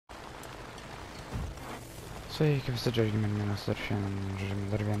Sveiki, visi, GeimerMenas ir šiandien žaidžiame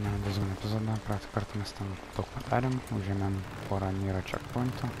dar vieną vizualinį epizodą. Praeitą kartą mes ten daug padarėm, užėmėm porą Nero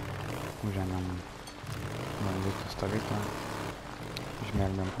checkpointų, užėmėm banditų stovyklą,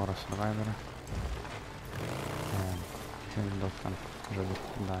 išgelbėjom porą survivorių. Ir daug ten žodžiu,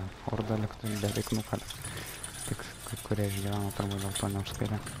 orda liktų beveik nukalė. Tik kai kurie išgyveno, turbūt dėl to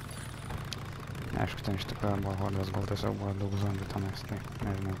neužskaitė. Aišku, ten iš tikrųjų buvo hordas, gal tiesiog buvo daug zombių tenais, tai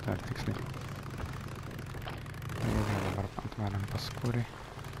nežinau, tai ar tiksliai. Ir dabar atvarėm paskui.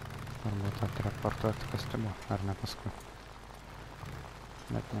 Turbūt atreportuoti, kas tai buvo, ar ne paskui.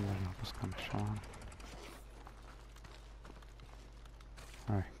 Bet nežinau, paskui anksčiau.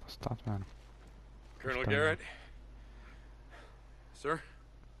 Oi, pastatvarėm. Colonel Garrett? Sir?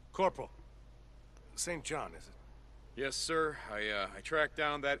 Corporal. St. John, is it? Yes, sir. I tracked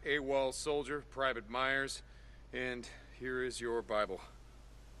down that AWOL soldier, Private Myers, and here is your Bible.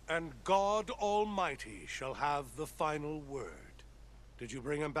 And God Almighty shall have the final word. Did you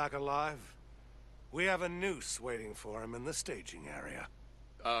bring him back alive? We have a noose waiting for him in the staging area.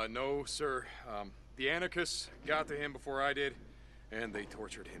 No, sir. The anarchists got to him before I did, and they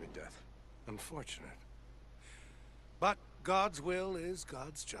tortured him to death. Unfortunate. But God's will is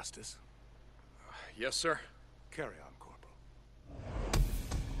God's justice. Yes, sir. Carry on, Corporal.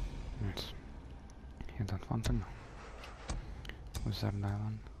 Nice. You don't want to know. Wizard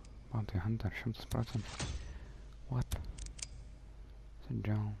Island. Bounty Hunter, 100%. What? St.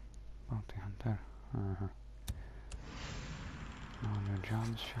 John. Bounty Hunter. No,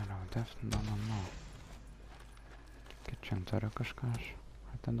 John's Shadow of Death. No. Kitchen turiu kažką aš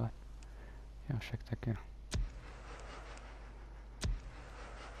atiduot. Jau šiek tiek yra.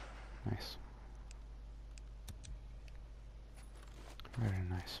 Nice. Very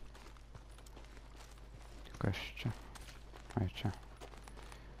nice. Kas čia? Ai čia.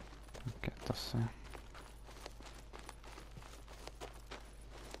 Okay, tasai.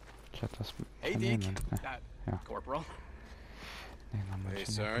 Čia tas... Hey, Deke. Corporal. Hey,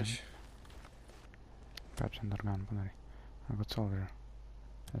 Sarge. Ką čia dar galim padaryti? I got soldier.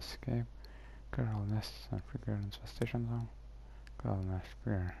 Escape. Girl nests and figure infestation zone. Girl nest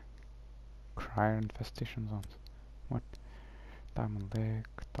figure. Crier infestation zones. What? Diamond Lake,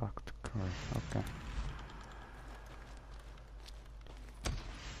 talk to Curry. Okay.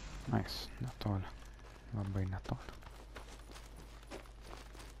 Nice. Netoli. Labai netoli.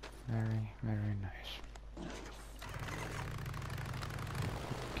 Very, very nice.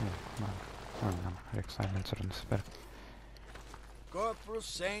 Okay, man. Reiks silencer nusipirkti. Corporal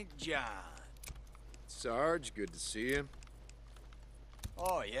St. John. Sarge, good to see you.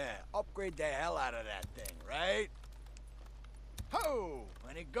 Oh, yeah. Upgrade the hell out of that thing, right? Ho!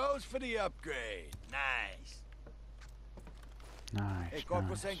 And it goes for the upgrade. Nice. Nice, Hey, Corporal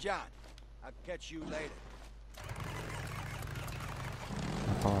nice. St. John. I'll catch you later.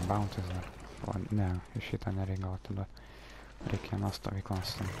 Pala bounties dar. Ne, iš šitą nereikia gal atiduot. Reikia vienos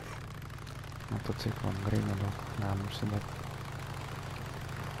stovyklos. Motociklom greidų daug galim užsidėti.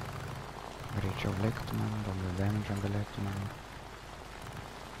 Greičiau lėktumėm, daugiau damage galėtumėm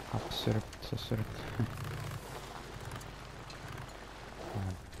apsirpt, susirpt.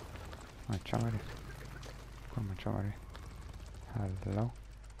 O čia varyt? Kur man čia varyt? Hello?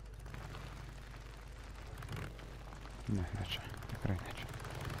 Ne čia. Tikrai ne čia.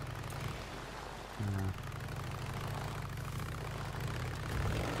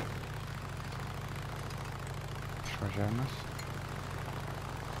 Išvažiavimas.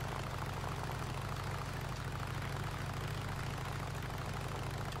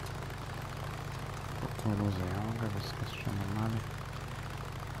 Kukurūzai auga, viskas čia normaliai.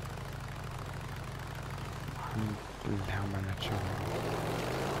 Lemba ne čia.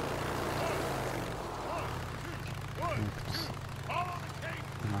 Niktas.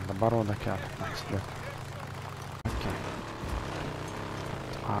 Na, dabar roda kelią. Nice, bet. Ok.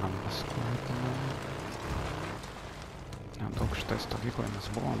 Varom paskui. Daug šitai stovykloje mes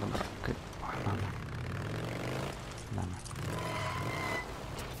buvom dabar. Kaip lemia.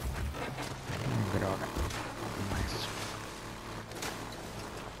 Griovė. Nice.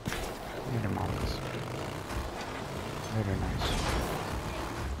 Ir malkas. Very nice.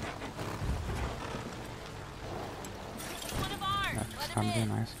 Stabdė,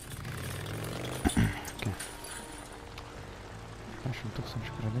 nice. Okay.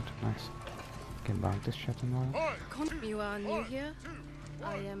 10,000 kreditų, nice. Kaip bantis čia tu nori? You are new here?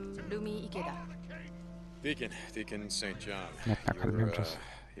 I am Lumi Ikeda. Deacon St. John.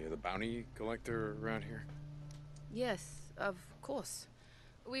 You're the bounty collector around here? Yes, of course.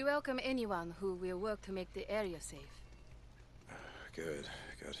 We welcome anyone who will work to make the area safe. Good.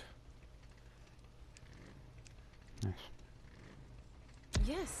 Nice.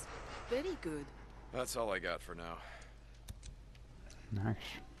 Yes, very good. That's all I got for now. Nice.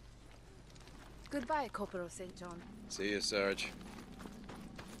 Goodbye, Corporal St. John. See you, Sarge.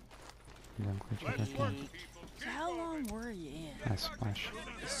 Дякую, Let's чуваки. work, people. So how long were you in? Nice splash.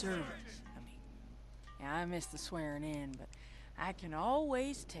 The service. I mean, yeah, I missed the swearing in, but I can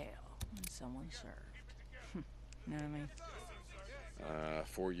always tell when someone served. You know what I mean?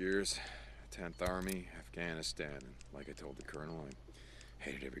 4 years, 10th Army, Afghanistan, and like I told the colonel, I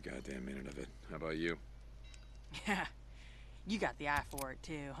hated every goddamn minute of it. How about you? Yeah, you got the eye for it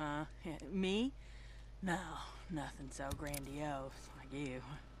too, huh? Me? No, nothing so grandiose like you.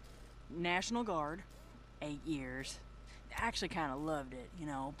 National Guard, 8 years. Actually kind of loved it, you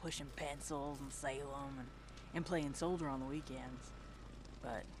know, pushing pencils in Salem and playing soldier on the weekends.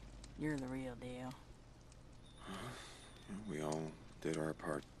 But you're the real deal. We all did our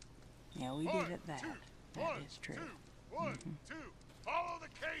part. Yeah, we did at that. That is true. 1, 2, follow the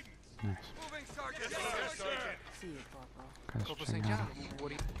cadence. Nice. Moving, Sergeant. Yes, Sergeant. See you, Corporal. Corporal Кажется, St. не John, what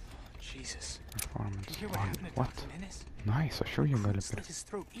do you... Jesus. performance You hear what 1. happened to What? Dr. Menas? Nice, а що їм дали Slit his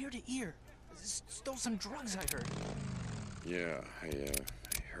throat ear to ear. Stole some drugs, I heard. Yeah, I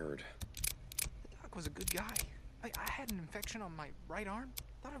heard. The doc was a good guy. I had an infection on my right arm.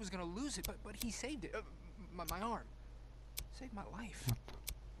 Thought I was gonna lose it, but he saved it. My arm. Saved my life.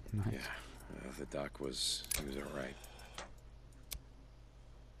 Nice. Yeah, the doc he was alright.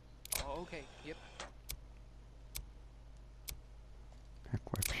 Oh, okay. Yep.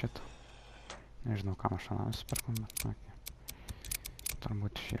 Equip shit. Nežinau, ką aš šiandien nusipirkom, bet okay.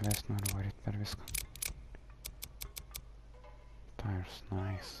 Turbūt šėlės noriu varyt per viską. Tires,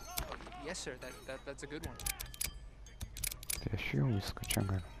 nice. Yes, sir. That's a good one. Tai aš jau viską čia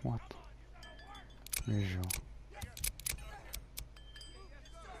galiu. What? Visual.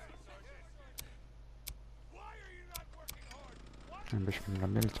 Biškai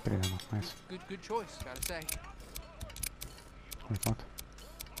drabilit pridedamas, nice. Good choice, gotta say. Taip pat.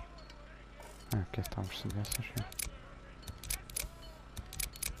 Kiek tau užsidės aš jau.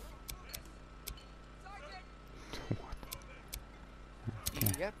 What?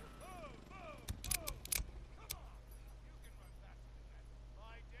 Okay. Yep.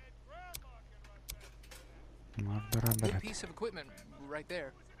 Good piece of equipment right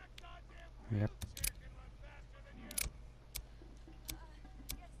there. Yep.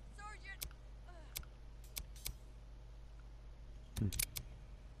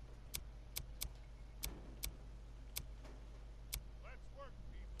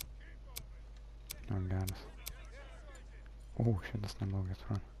 O, geras. O, šitas neblogai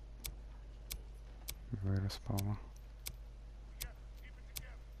atrodo. Įvairių spalva.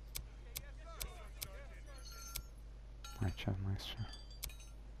 Ai, čia nice čia.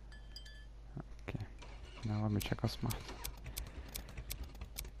 Okay. Nelabai čia kas mato.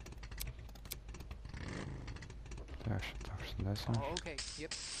 Tai aš šitą užsidėsiu. Oh, okay.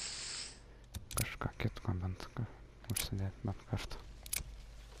 Yep. Kažką kitko bent užsidėti bent kartą.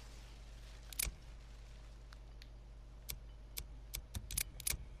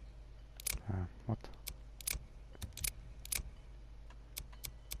 What?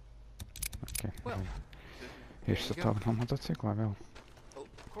 Okay. Well, Išsitogno motociklą vėl. Oh,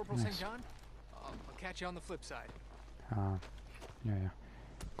 Corporal Nice. St. John, I'll catch you on the flip side. Jo.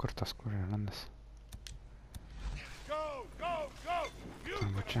 Kur tas, kur yra randas? Go, go, go! You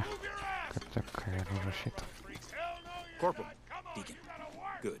Turbūt čia. move your ass! Kaip tik yra užrašyta. Hell no, you're Corporal, not. Come on, Deacon. you gotta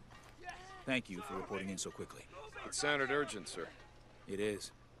work. Good. Thank you for reporting in so quickly. It sounded urgent, sir. It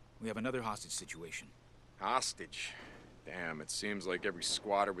is. We have another hostage situation. Hostage. Damn, it seems like every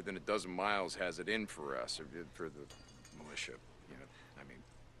squatter within a dozen miles has it in for us, or for the militia. You know, I mean,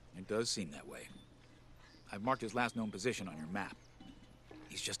 It does seem that way. I've marked his last known position on your map.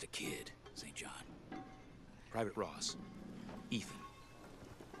 He's just a kid, St. John. Private Ross. Ethan.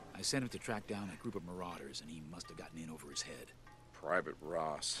 I sent him to track down a group of marauders, and he must have gotten in over his head. Private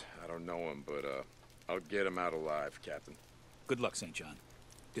Ross. I don't know him, but I'll get him out alive, Captain. Good luck, St. John.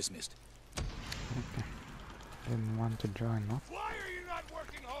 Dismissed. Okay. Didn't want to join, no? Why are you not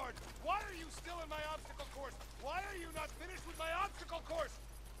working hard? Why are you still in my obstacle course? Why are you not finished with my obstacle course?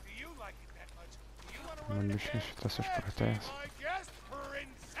 Do you like it that much? Do you want to run it Biškai again? šitas Let's išprotėjęs. be my guest,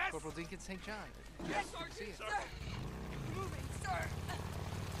 princess! Corporal Deacon St. John. Yes, good to see you.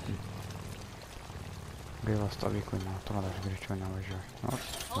 Gaila stovyklai, man atrodo, aš greičiau nevažiuoju. Nors,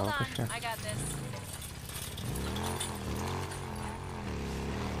 gal kažkiek. I got this.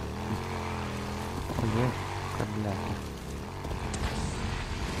 Ojej, kad lekia.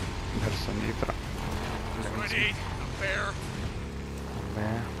 Garso nitro. Ready, a bear.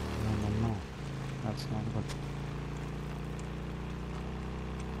 Bear? No. That's not good.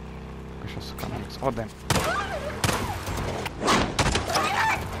 aš esu kanalas. O, daim.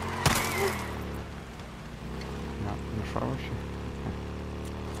 Ja, nušovau šį.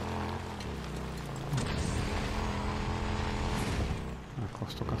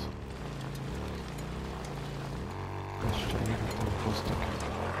 Klaustukas. Kas čia yra, tam klaustukė.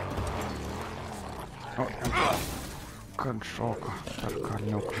 O, kad šoka per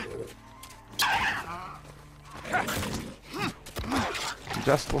kalniuką.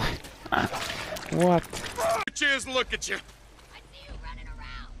 Just like... What? Just look at you.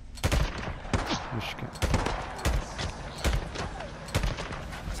 Biškį.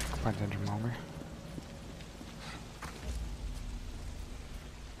 Padėt žmogui.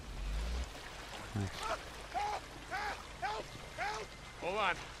 Nice. Hold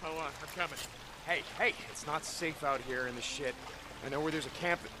on, I'm coming. Hey, it's not safe out here in the shit. I know where there's a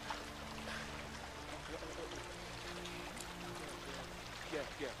camp.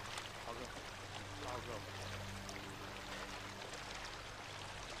 Yeah, I'll go.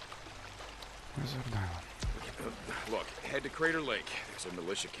 Wizard Island. Look, head to Crater Lake. There's a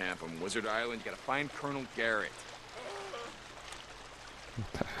militia camp on Wizard Island. You gotta find Colonel Garrett.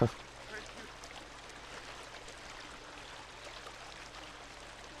 What the hell?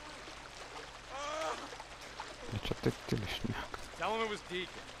 Čia taip tyli šneka. Tell him it was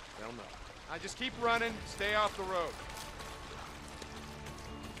Deacon. They'll know. I just keep running, stay off the road.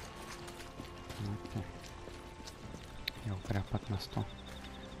 Okay. Jau prie pat mestu.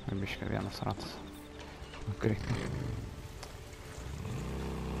 Ir biškį vienas ratas. Nukreitai.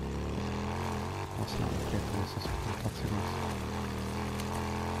 Vos nenukreitai visas pats signas.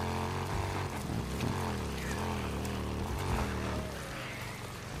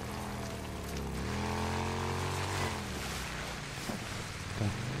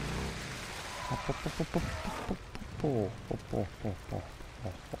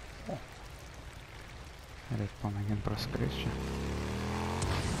 Reik pamėgint praskrist čia.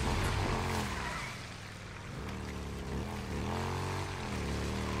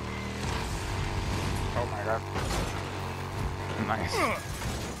 Oh my god. Nice.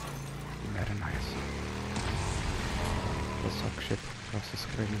 Very nice. Tiesiog šiaip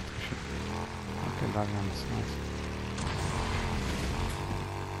prasiskraidint kažkaip. Ok, dar vienas nice.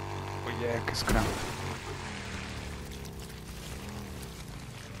 Oje, kai skrenda.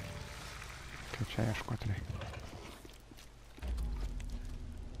 Kaip čia ieškot reikia.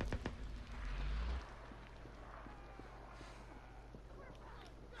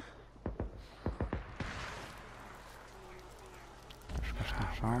 Kažkas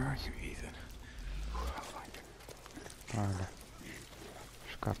nešaunas. Pravda.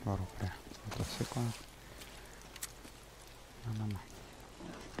 Iškart varu prie motociklo. Na.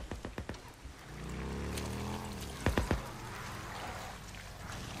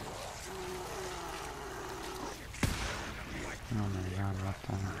 Oh my god, what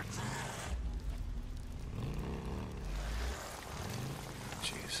the...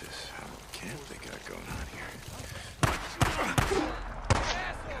 Jesus, what camp they got going on here?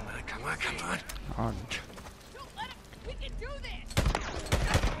 Come on. Oh. Don't let him. We can do this.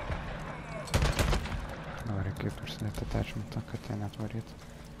 Gal reikia prisidėti attachmentą, kad jie netvarytų.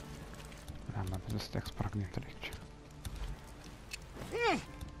 Ne, bet vis tiek spragdinti reikia.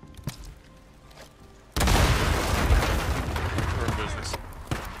 Business.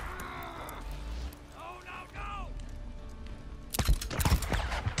 No!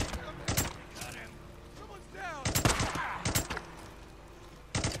 Got him. Someone's down.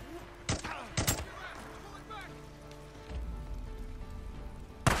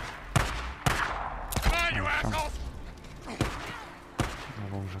 Come on, you assholes!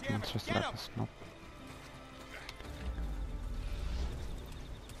 Galvau, že man suslepęs, nu.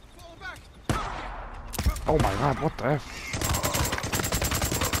 Oh my god, what the F?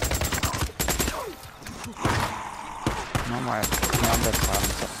 Nu, man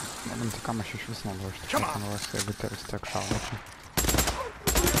neandertalas. Man tai kam aš iš vis naudoju, iš tikrųjų naudoju, jeigu tai vis tiek šaudo čia.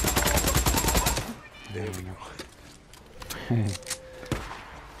 Ne.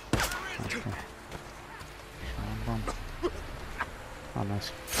 Okay. Šaubam. Anas.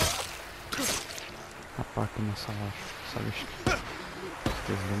 Apakina savo saviškį.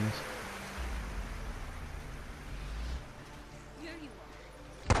 Tais dėmis.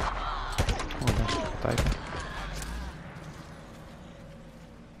 O, dar taikė.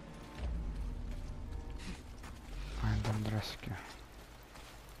 Ai, bendrasikė.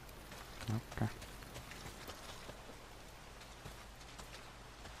 Okay.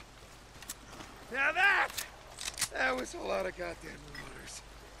 Now that was a lot of goddamn motors.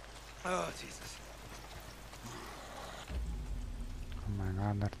 Oh, Jesus. my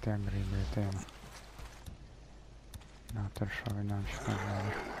god, dar tiek greitai ateina. Net ir šoviniam šitą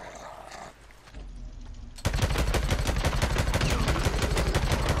žodį.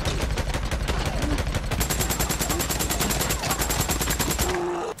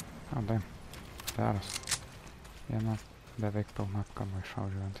 Taip, geras. Vieną beveik pilną apkamą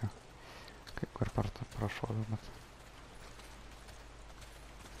iššaudžiu ant jo. Kai kur prašoviau, bet...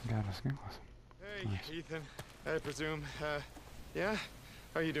 Geras ginklas. Hey, Nice. Ethan, I presume, yeah?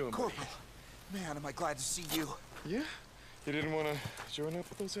 How you doing, buddy? Corporal, man, am I glad to see you. Yeah? You didn't want to join up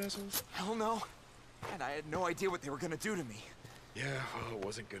with those assholes? Hell no. And I had no idea what they were gonna do to me. Yeah, well, it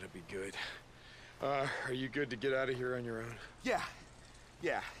wasn't gonna be good. Are you good to get out of here on your own? Yeah.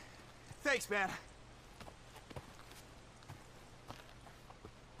 Yeah. Thanks, man.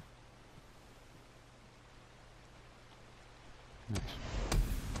 Nice.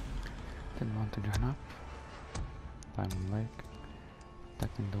 Didn't want to join up. Diamond Lake.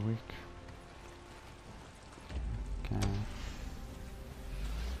 Protecting the weak. Okay.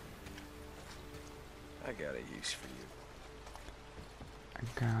 I got a use for you. I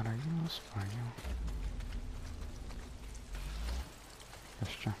got a use for you.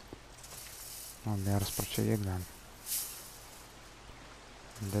 Kas čia? O, geras sparčiai jėg gali.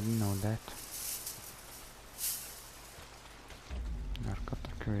 Didn't know that. Dar kad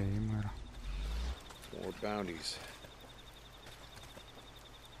tokių ėjimų yra. More bounties.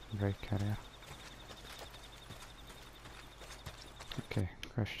 Break area. Ok,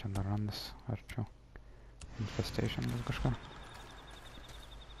 kas čia dar randas arčiau? Infestation bus kažkur.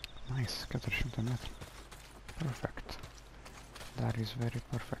 Nice, 400 metrų. Perfect. That is very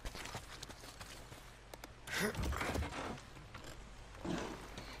perfect.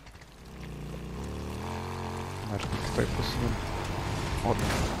 Dar kitoj pusėje. O,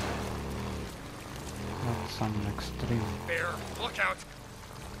 that's some extreme. Bear, look out!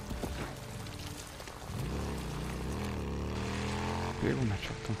 Jeigu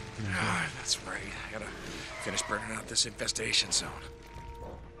nečiau. That's right. I gotta finish burning out this infestation zone.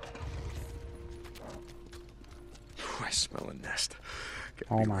 I smell a nest.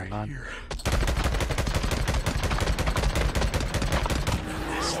 Oh my god. Here.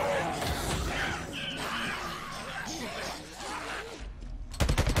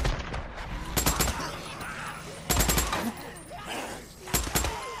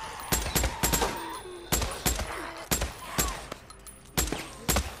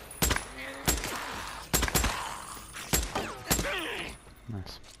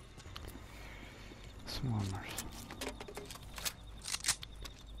 Nice. Swarmers.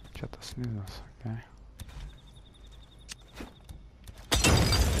 Čia tas lizdas, okei.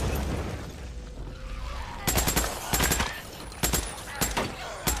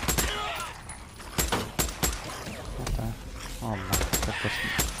 O, man, kad tas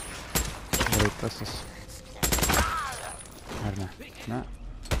greitasis. Ar ne? Ne.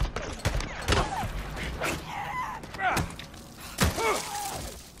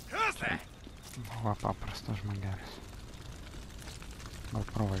 Buvo paprastas žmogelis. Gal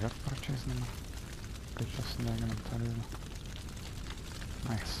pravažiuot sparčiais dabar, kai čia sudeginam tą lizdą.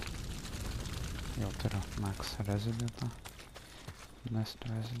 Nice. Jau turiu max residentą. Nest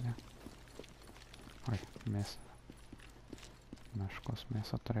resident. Oi, mėsą. Meškos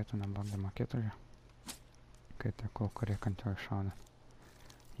mėsą turėtų nebandai mokėti už ją. Kai tie kol kurie kantio iššaudė.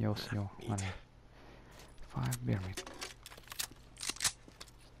 Jaus jau, valia. 5 beer meat.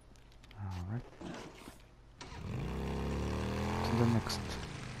 Alright. To the next.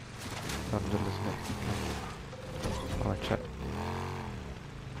 Dar du lizdai. O čia.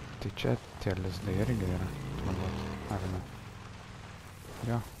 Tai čia tie lizdai irgi yra. Turbūt. Ar ne?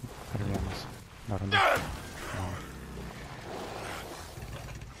 Jo, dar vienas. Dar du.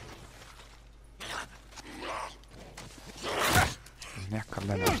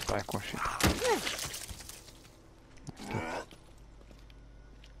 Niekada neštaiko šitą.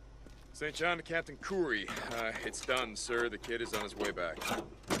 St. John to Captain Curry. It's done, sir. The kid is on his way back.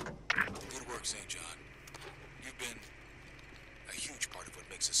 Good work, St. John. You've been a huge part of what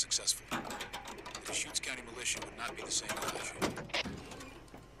makes us successful. The Deschutes County Militia would not be the same without you.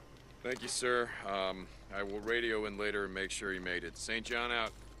 Thank you, sir. I will radio in later and make sure you made it. St. John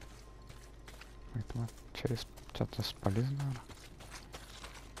out. Wait, what? Čia tas palys dar?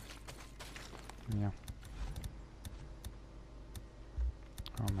 Yeah.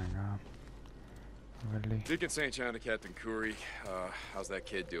 Oh my god. Really? Deacon St. John to Captain Curry. How's that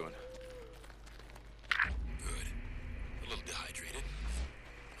kid doing? Good. A little dehydrated.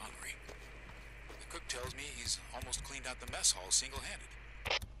 Hungry. The cook tells me he's almost cleaned out the mess hall single-handed.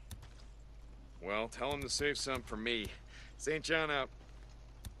 Well, tell him to save some for me. St. John out.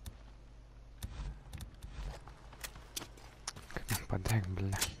 Užsideg,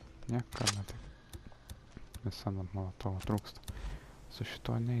 ble. Niekada taip. Visada molotovo trūksta. Su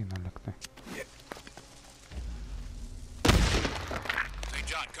šito neina liktai. St.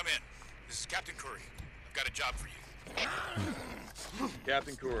 John, come in. This is Captain Curry. I've got a job for you.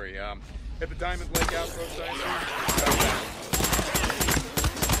 Captain Corey, at the Diamond Lake outpost site.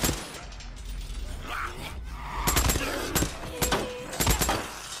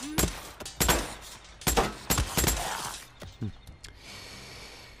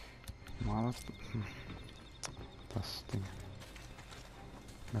 Malas. Tas tai.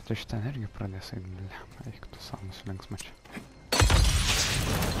 Bet iš ten irgi pradės eiti, eik tu samus linksma čia.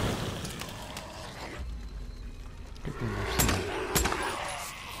 Kaip jį neužsimėlė?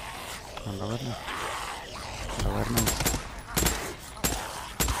 Dabar ne. Dabar ne.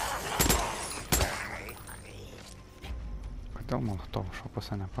 Kodėl molotovų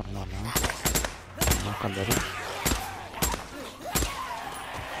šopose neparduoda? Na, ką daryt?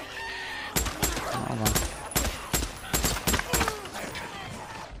 Na, va.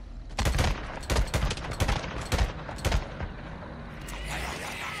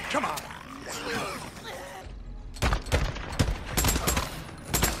 Come on.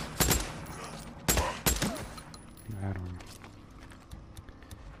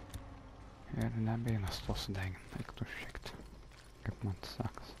 Ir nebeinas to sudegint, reiktų šiekti. Kaip man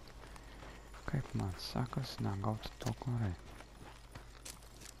sekas. Kaip man sekas negauti to, ko reikia.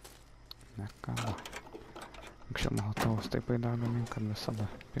 Nekala. Anksčiau molotovus taip eidavimai, kad visada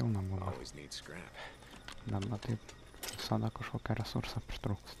pilna būdavo. Always need scrap. Dabar taip visada kažkokią resursą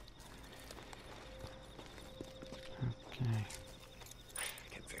pritrūksta. Okay.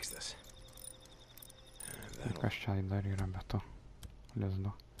 Can fix this. Ir kas čia dar yra be to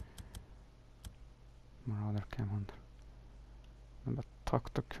lizdo. Marauder came under. Nu, bet talk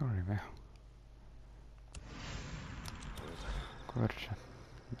to Curry vėl. Kur čia?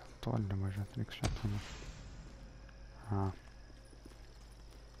 Vėl toli važiuot reiks čia tuomet.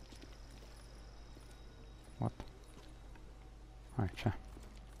 What? Ai, čia.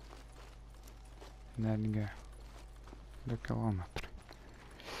 Netgi 2 kilometrai.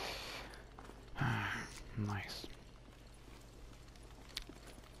 Nice.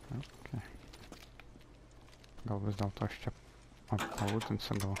 Okay. Gal vis dėlto aš čia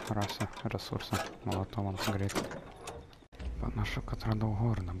palūtinsiu, gal rasiu resursą molotovams greitai. Panašu, kad radau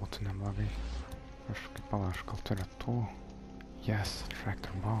hordą, būtų neblogai. Kažkaip palaš, gal turiu tų. Yes,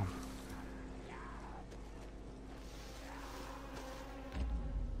 tractor bomb.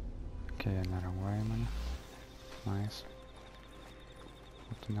 Okay, jie nereaguoja į mane. Nice.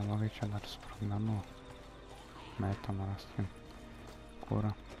 Būtų neblogai čia dar sprogmenų. Metam rastim.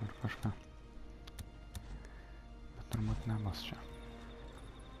 Kurą ir kažką. Bet turbūt nebus čia.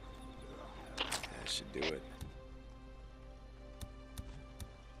 That should do it.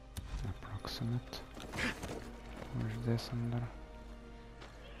 Approximate. Uždėsim dar.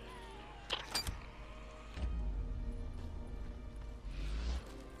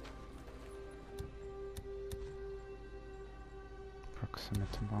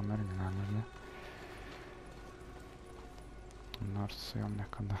 Approximate buvom irgi galime. Nors su jom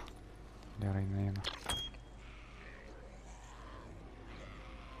niekada gerai neina.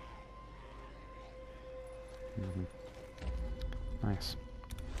 Nice.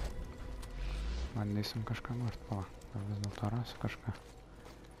 Bandysim kažką nort, pala. Gal vis dėlto rasiu kažką.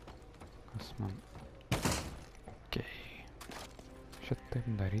 Kas man... Okei. Šitaip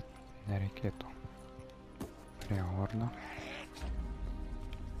daryt nereikėtų. Prie hordo.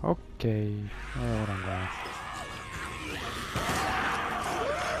 Okei. Jau rangoja.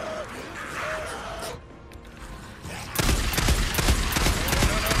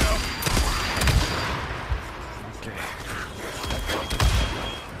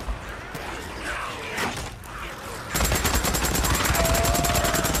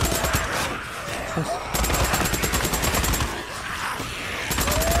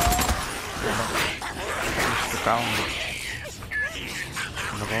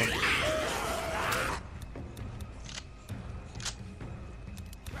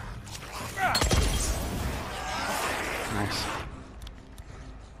 Nice.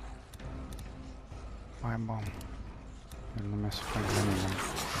 Buy bomb. Ir numesiu pagrindinį.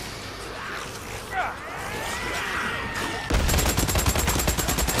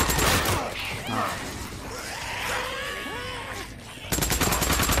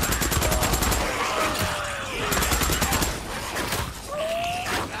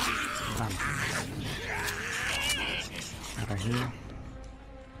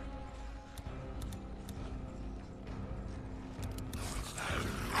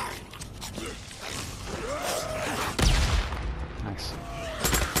 Nice.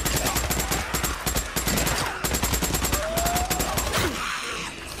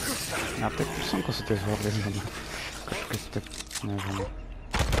 Ne, taip ir sunku su tais vardais gana. Kažkaip taip, nežinau.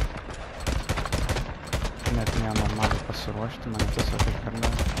 Net nenormaliai pasiruošti, mane tiesiog taip per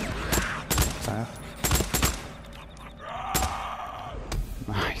daug. Taip.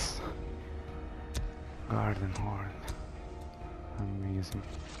 Nice. Garden horn. Amazing.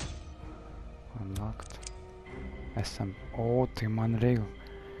 Unlocked. SM. O, tai man reikia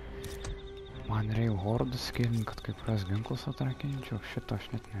hordus skilint, kad kai kurias ginklus atrakinčiau. Šito aš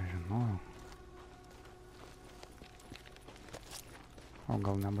net nežinojau. O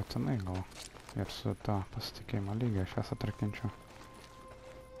gal nebūtinai, gal ir su to pasitikėjimo lygio aš jas atrakinčiau.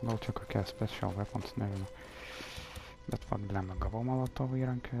 Gal čia kokie special weapons, nežinau. Bet problema, gavau molotovo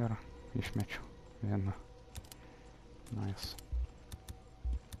įrankį ir išmečiau vieną. Nice.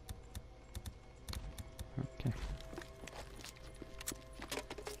 Okay.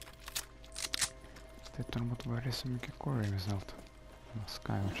 Tai turbūt varysim iki kuriu vis dėlto. Nes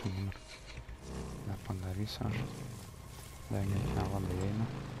ką jau čia dabar nepadarysiu aš. Deginti nelabai eina.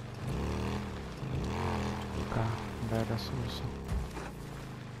 Ką be resursų.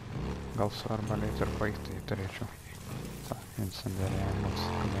 Gal su arbalėt ir baigti jį turėčiau. Ta, incendiarėjimus,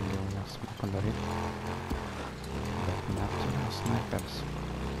 kadangi jau jas moku daryti. Bet neturiu sniperis.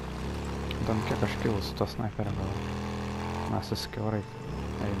 Įdomu, kiek aš kilus su to sniperiu gal. Mes įskiaurai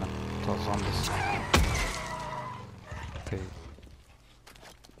eina tuos zombius. Tai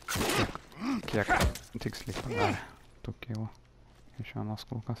kiek tiksliai padarė tų kilų iš vienos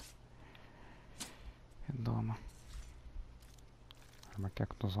kulkas. Įdomu. Arba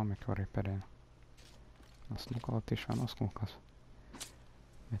kiek tų zombių kiaurai pereina. Nes nukala tai iš vienos kulkas.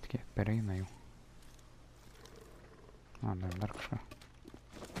 Bet kiek pereina jų. Na, dar kažką.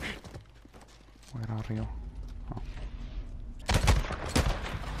 Where are you? Oh.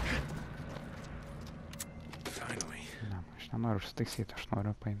 Finally. Ne, aš nenoriu užsitaisyti, aš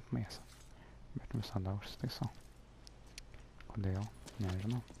noriu paimti mėsą. Bet visada užsitaisau. Kodėl?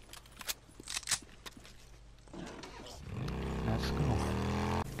 Nežinau. Let's go.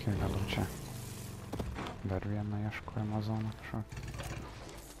 Keliau čia. Dar vieną ieškojimo zoną kažkokį.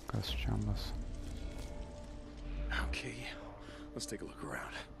 Kas čia bus? Okay, let's take a look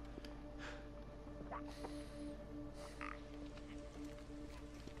around.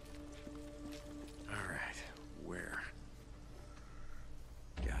 Alright, where?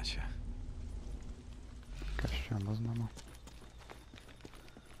 Gotcha. Kas čia bus dabar?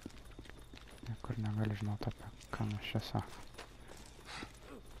 Niekur negali žinoti apie ką mes čia sako.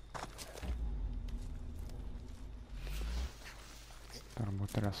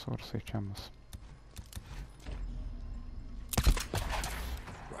 Turbūt resursai čia bus.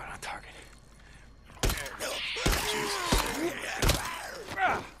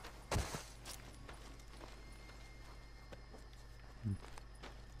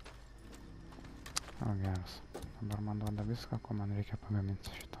 O geras. Dabar man duoda viską, ko man reikia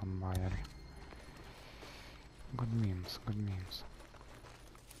pagaminti šitam bajeriui. Good memes, good memes.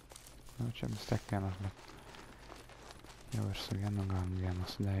 Nu, čia vis tiek vienas, bet jau ir su vienu galim vieną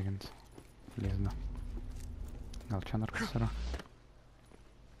sudeginti lizdą. Gal čia dar kas yra?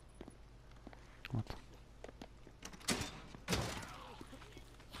 Vat.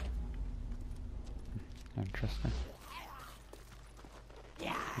 Interesting.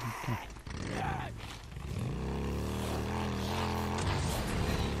 Okay.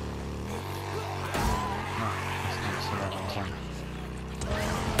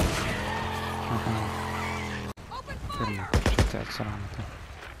 Pirma, čia atsirado tai.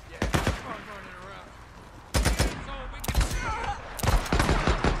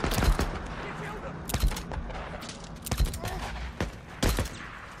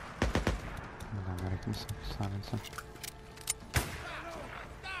 Gal reikia savinti.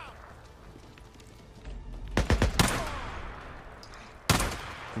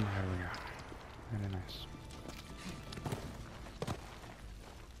 There we are. Very nice.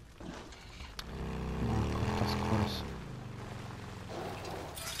 Tas kuris.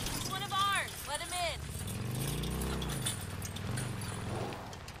 One of ours. Let him in.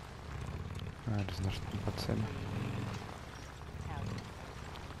 Vis dar tam pat sėdi.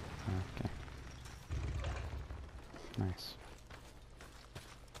 Okay. Nice.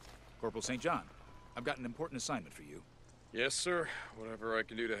 Corporal St. John, I've got an important assignment for you. Yes, sir. Whatever I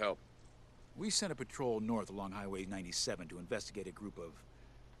can do to help. We sent a patrol north along Highway 97 to investigate a group of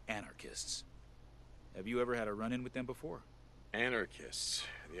anarchists. Have you ever had a run-in with them before? Anarchists.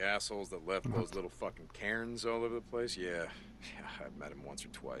 The assholes that left those little fucking cairns all over the place? Yeah, I've met them once or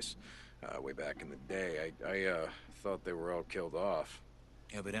twice. Way back in the day. I thought they were all killed off.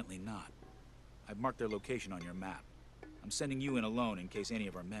 Evidently not. I've marked their location on your map. I'm sending you in alone in case any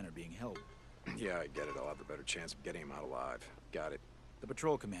of our men are being held. Yeah, I get it. I'll have a better chance of getting him out alive. Got it. The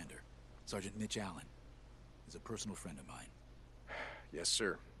patrol commander, Sergeant Mitch Allen, is a personal friend of mine. Yes,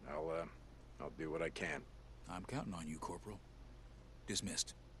 sir. I'll do what I can. I'm counting on you, Corporal.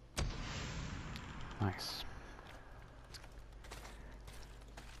 Dismissed. Nice.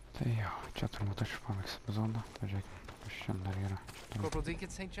 Tai jo, čia turbūt aš paveiks epizodą. Pažiūrėkime, kas čia dar yra. Corporal Deacon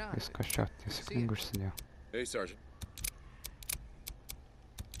St. John. Viskas čia tiesiog užsidėjo. Hey, Sergeant.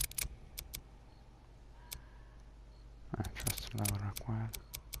 Trust level required.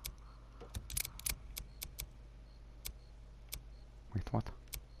 Wait, what?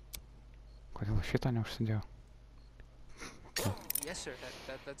 Kodėl šitą neužsidėjau? Yes, sir.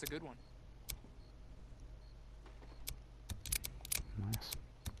 That's a good one. Nice.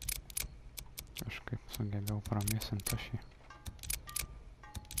 Kažkaip sugebėjau pramėsinti šį.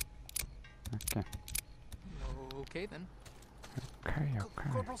 Okay. Okay, then. Okay.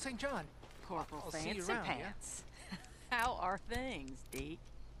 Corporal St. John. Corporal I'll see you Fancy around, yeah? Pants. How are things, Deke?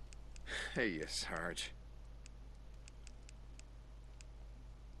 Hey, Sarge.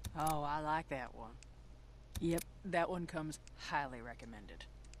 Oh, I like that one. Yep, that one comes highly recommended.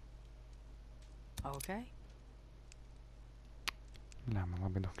 Okay? Lemma,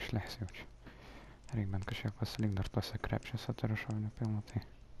 labai daug išleisiu jaučiu. Reik bent kažkiek pasilikt dar tuose krepšiuose turiu šovinių pilną, tai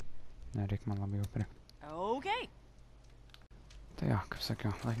nereik man labai jau pirkt. Okay. Tai jo, kaip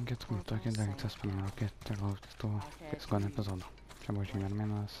sakiau, laikinkit, komentuokit, dalinkites, prenumeruokit ir laukit tų epizodų. Čia buvo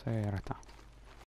GeimerMenas ir ata.